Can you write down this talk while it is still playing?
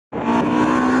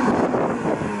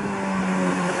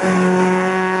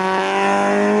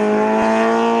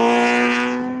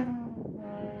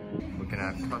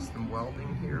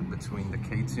between the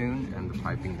K-tune and the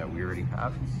piping that we already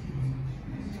have.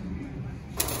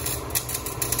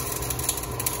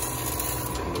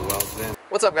 And the welds in.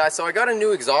 What's up guys, so I got a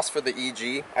new exhaust for the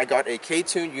EG. I got a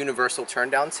K-tune Universal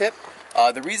Turndown tip.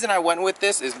 The reason I went with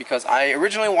this is because I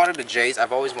originally wanted the J's.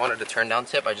 I've always wanted a turndown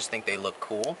tip. I just think they look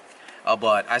cool.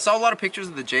 But I saw a lot of pictures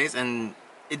of the J's and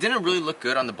it didn't really look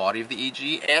good on the body of the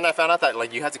EG. And I found out that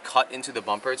like you had to cut into the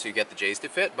bumper to get the J's to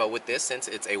fit. But with this, since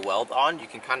it's a weld on, you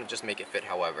can kind of just make it fit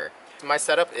however. My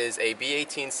setup is a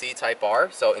B18C Type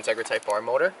R, so Integra Type R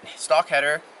motor. Stock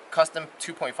header, custom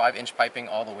 2.5-inch piping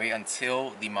all the way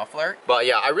until the muffler. But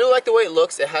yeah, I really like the way it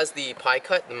looks. It has the pie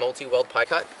cut, the multi-weld pie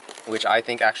cut, which I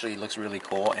think actually looks really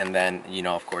cool. And then, you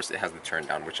know, of course, it has the turn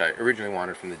down, which I originally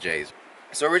wanted from the J's.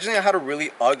 So originally I had a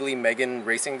really ugly Megan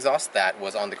racing exhaust that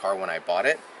was on the car when I bought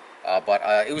it. But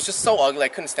it was just so ugly, I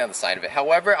couldn't stand the sight of it.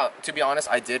 However, to be honest,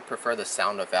 I did prefer the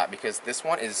sound of that because this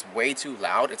one is way too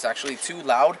loud. It's actually too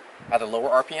loud at the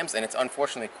lower RPMs, and it's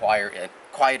unfortunately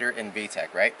quieter in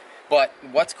VTEC, right? But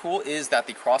what's cool is that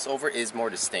the crossover is more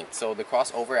distinct. So the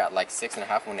crossover at like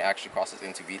 6.5 when it actually crosses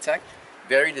into VTEC,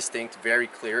 very distinct, very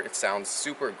clear. It sounds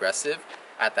super aggressive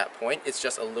at that point. It's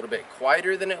just a little bit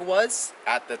quieter than it was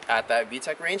at that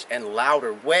VTEC range, and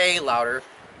louder, way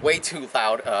too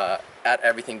loud at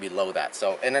everything below that.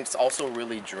 So, and it's also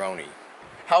really drony.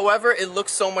 However, it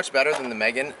looks so much better than the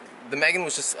Megan. The Megan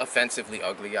was just offensively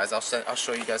ugly, guys. I'll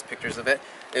show you guys pictures of it.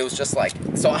 It was just like,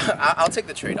 so I'll take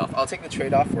the trade-off. I'll take the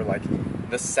trade-off for like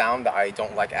the sound that I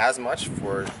don't like as much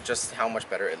for just how much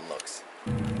better it looks.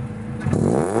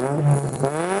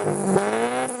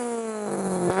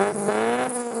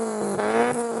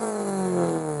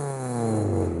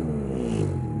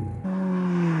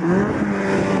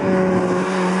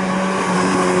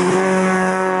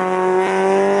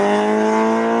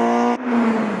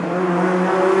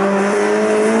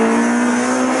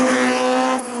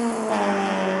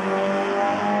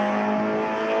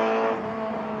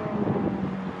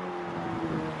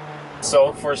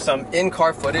 So for some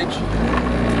in-car footage,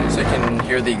 so you can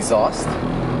hear the exhaust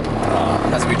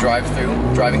as we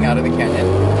driving out of the canyon.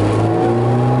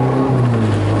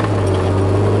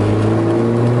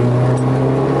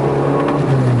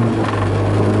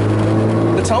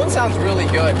 The tone sounds really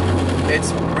good.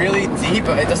 It's really deep.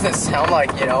 It doesn't sound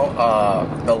like, you know,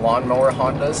 the lawnmower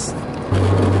Hondas.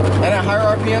 And at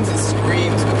higher RPMs, it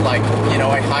screams with like, you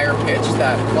know, a higher pitch,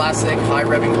 that classic high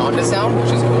revving Honda sound,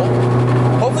 which is cool.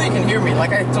 Hopefully you can hear me.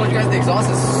 Like I told you guys, the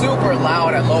exhaust is super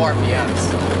loud at low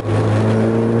RPMs. I'm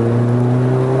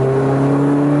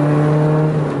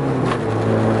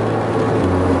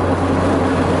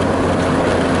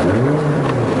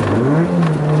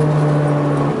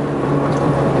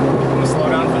gonna slow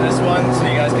down for this one so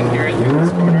you guys can hear it through this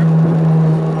corner.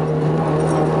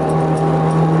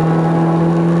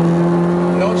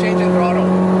 No change in throttle.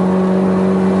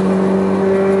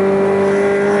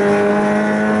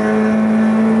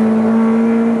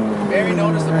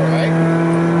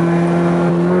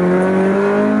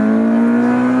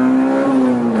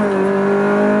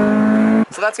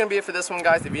 So that's going to be it for this one,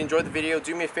 guys. If you enjoyed the video,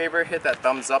 do me a favor, hit that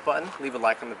thumbs up button, leave a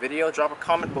like on the video, drop a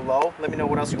comment below, let me know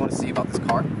what else you want to see about this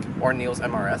car or Neil's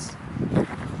MRS,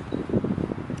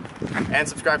 and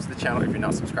subscribe to the channel if you're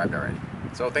not subscribed already.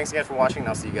 So thanks again for watching, and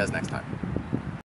I'll see you guys next time.